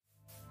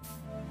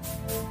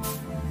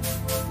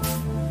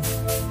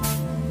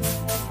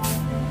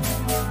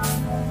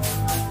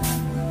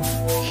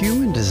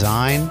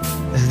design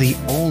is the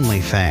only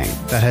thing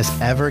that has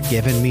ever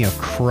given me a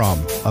crumb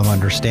of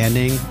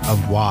understanding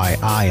of why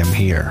I am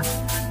here.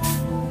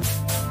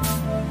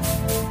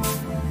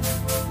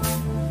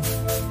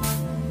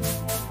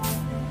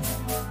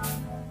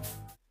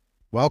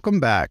 Welcome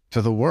back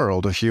to the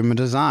world of human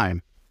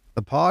design,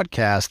 the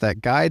podcast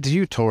that guides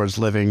you towards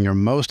living your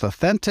most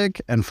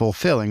authentic and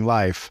fulfilling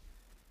life.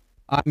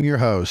 I'm your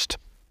host,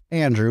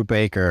 Andrew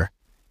Baker,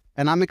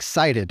 and I'm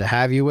excited to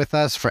have you with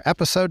us for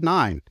episode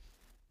 9,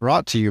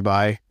 brought to you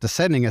by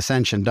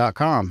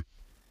DescendingAscension.com.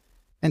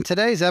 In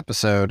today's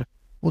episode,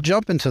 we'll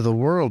jump into the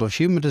world of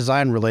human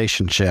design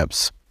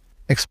relationships,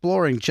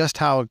 exploring just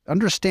how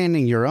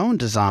understanding your own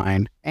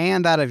design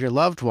and that of your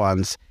loved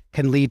ones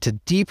can lead to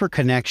deeper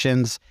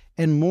connections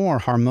and more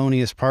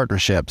harmonious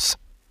partnerships.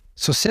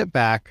 So sit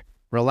back,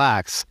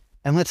 relax,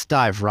 and let's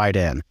dive right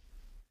in.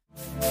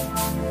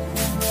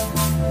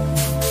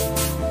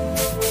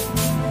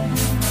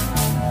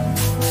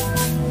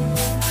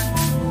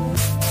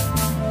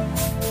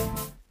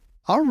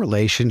 Our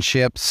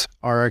relationships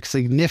are a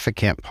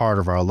significant part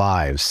of our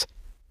lives,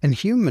 and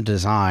human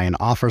design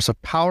offers a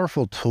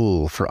powerful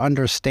tool for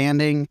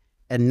understanding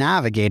and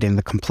navigating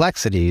the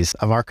complexities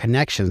of our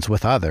connections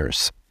with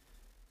others.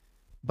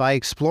 By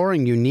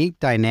exploring unique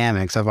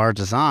dynamics of our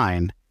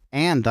design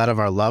and that of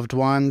our loved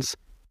ones,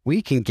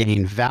 we can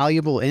gain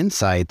valuable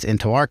insights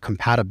into our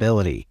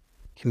compatibility,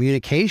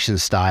 communication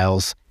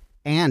styles,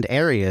 and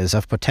areas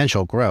of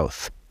potential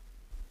growth.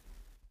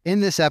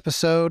 In this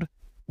episode,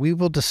 we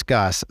will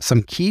discuss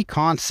some key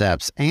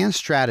concepts and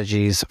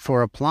strategies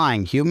for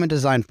applying human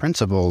design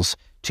principles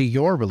to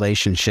your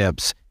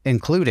relationships,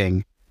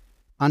 including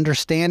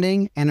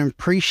understanding and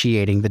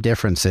appreciating the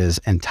differences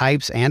in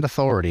types and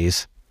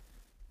authorities,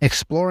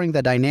 exploring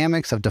the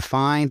dynamics of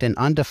defined and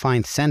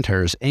undefined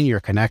centers in your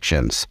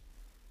connections,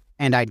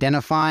 and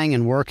identifying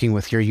and working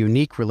with your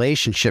unique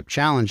relationship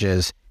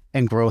challenges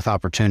and growth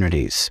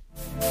opportunities.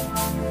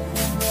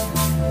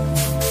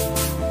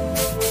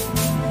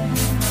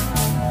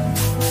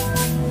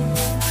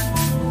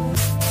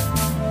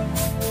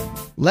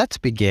 Let's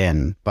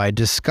begin by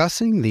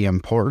discussing the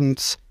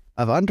importance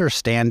of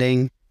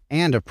understanding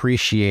and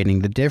appreciating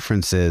the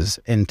differences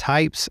in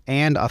types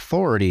and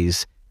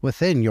authorities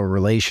within your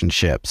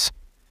relationships.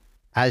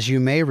 As you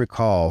may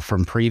recall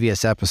from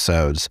previous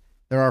episodes,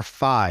 there are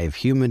 5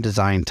 human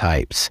design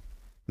types: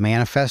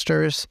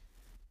 manifestors,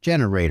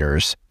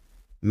 generators,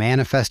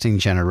 manifesting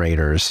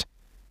generators,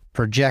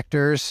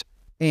 projectors,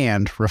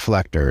 and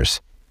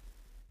reflectors.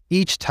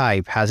 Each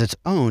type has its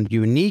own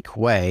unique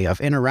way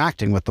of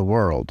interacting with the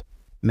world,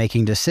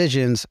 making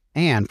decisions,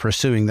 and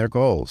pursuing their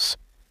goals.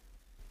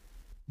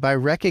 By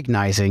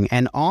recognizing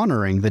and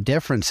honoring the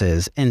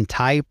differences in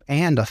type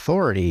and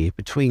authority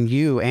between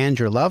you and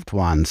your loved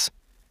ones,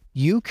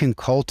 you can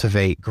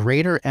cultivate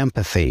greater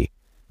empathy,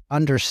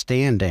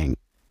 understanding,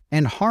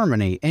 and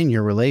harmony in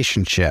your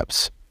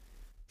relationships.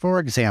 For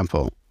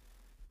example,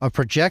 a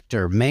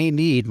projector may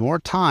need more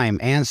time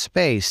and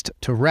space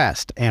to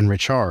rest and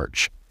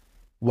recharge,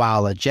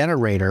 while a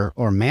generator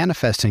or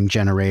manifesting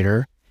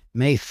generator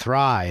may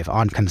thrive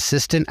on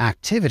consistent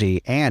activity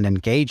and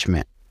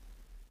engagement.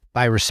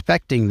 By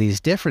respecting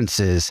these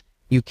differences,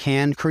 you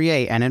can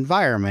create an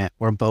environment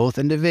where both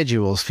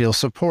individuals feel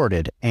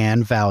supported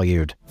and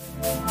valued.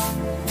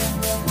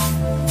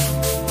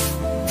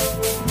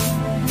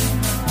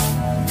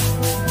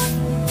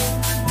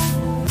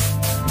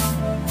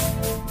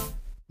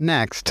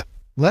 Next,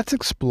 let's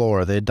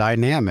explore the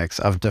dynamics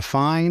of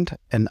defined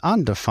and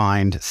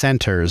undefined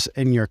centers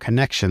in your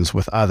connections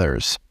with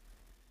others.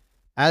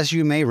 As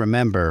you may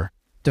remember,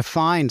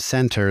 defined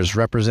centers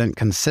represent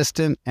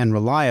consistent and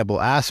reliable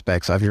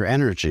aspects of your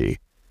energy,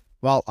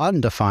 while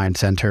undefined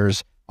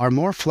centers are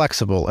more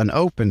flexible and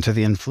open to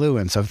the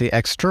influence of the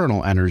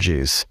external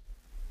energies.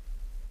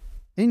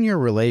 In your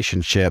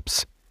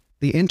relationships,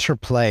 the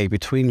interplay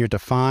between your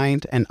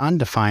defined and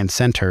undefined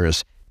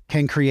centers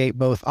can create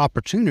both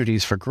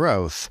opportunities for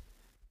growth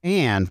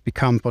and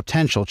become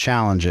potential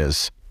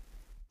challenges.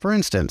 For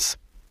instance,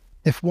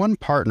 if one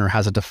partner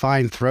has a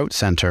defined throat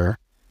center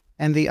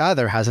and the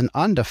other has an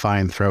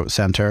undefined throat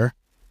center,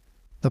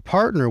 the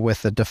partner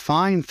with the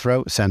defined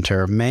throat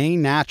center may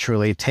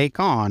naturally take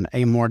on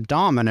a more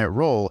dominant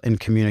role in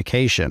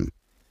communication,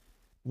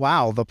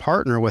 while the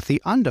partner with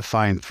the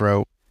undefined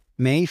throat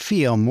may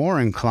feel more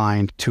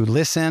inclined to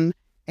listen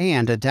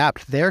and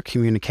adapt their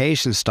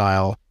communication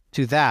style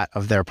to that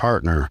of their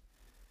partner.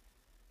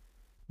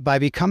 By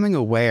becoming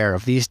aware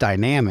of these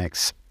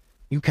dynamics,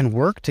 you can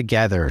work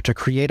together to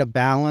create a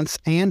balance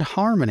and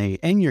harmony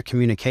in your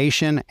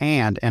communication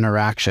and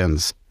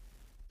interactions.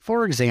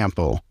 For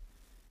example,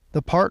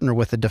 the partner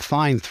with a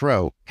defined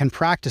throat can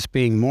practice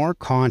being more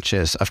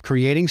conscious of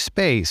creating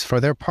space for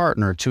their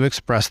partner to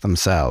express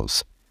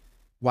themselves,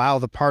 while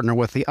the partner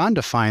with the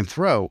undefined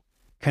throat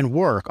can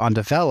work on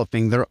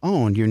developing their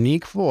own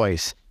unique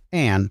voice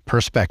and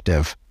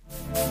perspective.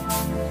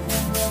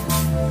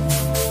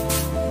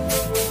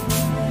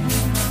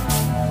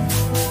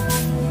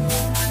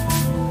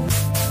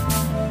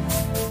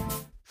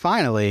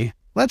 Finally,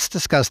 let's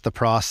discuss the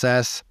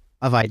process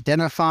of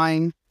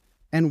identifying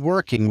and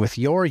working with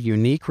your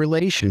unique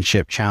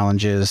relationship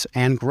challenges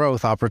and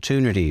growth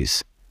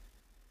opportunities.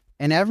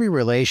 In every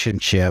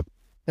relationship,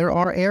 there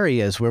are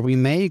areas where we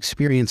may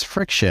experience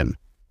friction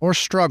or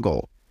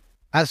struggle,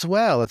 as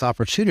well as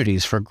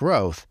opportunities for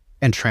growth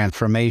and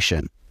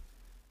transformation.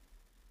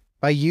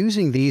 By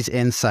using these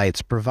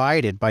insights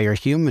provided by your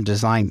human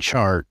design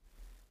chart,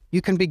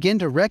 you can begin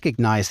to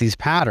recognize these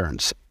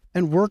patterns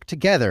and work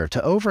together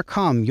to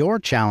overcome your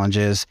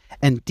challenges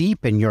and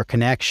deepen your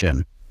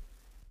connection.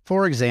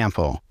 For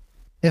example,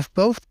 if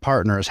both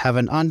partners have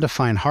an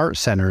undefined heart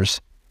centers,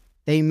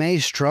 they may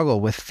struggle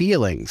with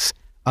feelings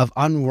of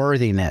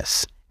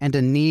unworthiness and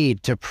a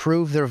need to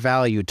prove their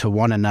value to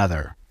one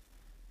another.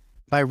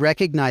 By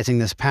recognizing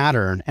this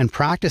pattern and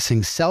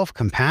practicing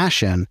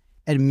self-compassion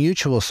and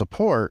mutual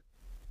support,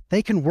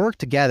 they can work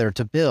together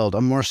to build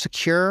a more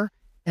secure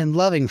and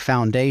loving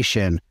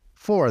foundation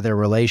for their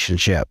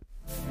relationship.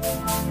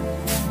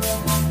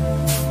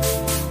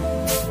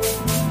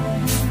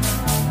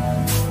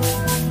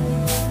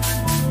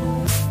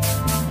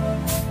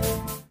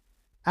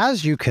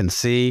 As you can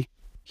see,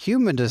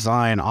 human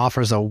design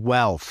offers a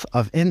wealth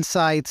of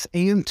insights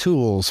and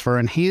tools for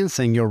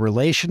enhancing your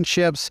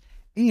relationships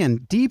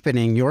and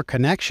deepening your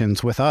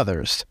connections with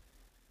others.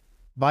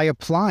 By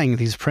applying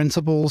these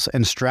principles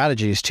and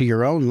strategies to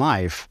your own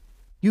life,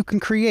 you can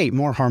create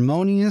more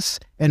harmonious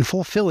and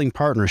fulfilling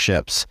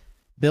partnerships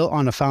built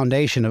on a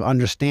foundation of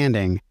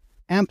understanding,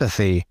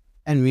 empathy,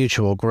 and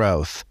mutual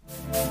growth.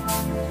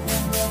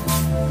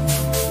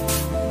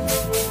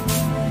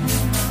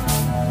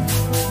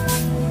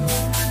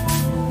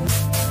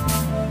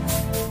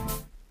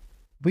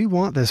 We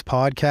want this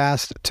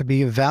podcast to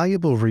be a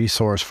valuable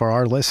resource for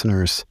our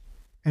listeners,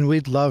 and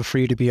we'd love for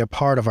you to be a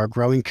part of our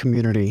growing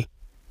community.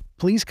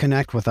 Please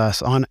connect with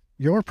us on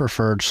your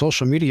preferred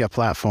social media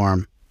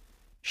platform.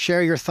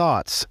 Share your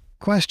thoughts,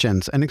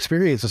 questions, and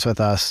experiences with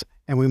us,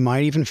 and we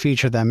might even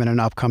feature them in an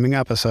upcoming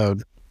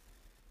episode.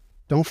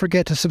 Don't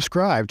forget to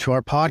subscribe to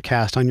our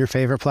podcast on your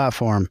favorite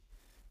platform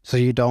so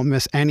you don't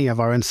miss any of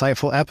our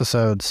insightful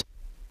episodes.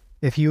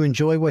 If you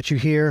enjoy what you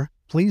hear,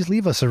 please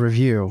leave us a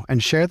review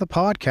and share the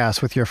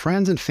podcast with your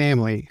friends and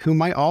family who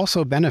might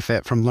also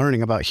benefit from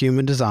learning about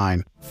human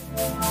design.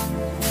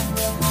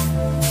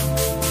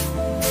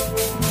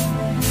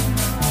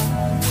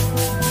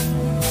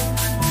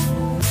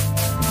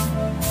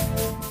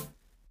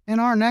 In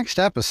our next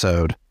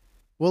episode,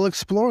 we'll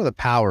explore the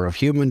power of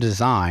human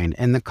design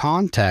in the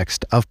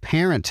context of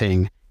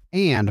parenting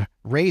and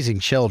raising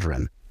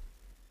children.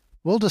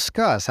 We'll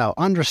discuss how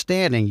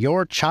understanding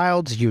your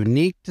child's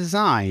unique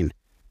design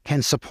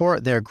can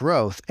support their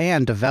growth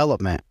and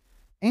development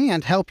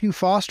and help you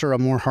foster a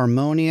more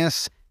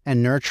harmonious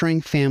and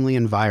nurturing family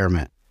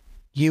environment.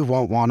 You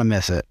won't want to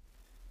miss it.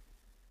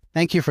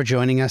 Thank you for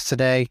joining us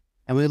today,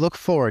 and we look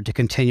forward to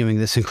continuing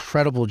this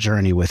incredible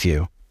journey with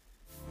you.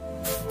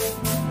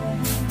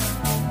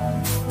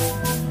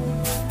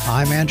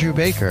 I'm Andrew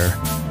Baker,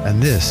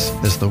 and this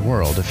is the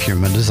World of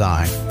Human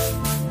Design.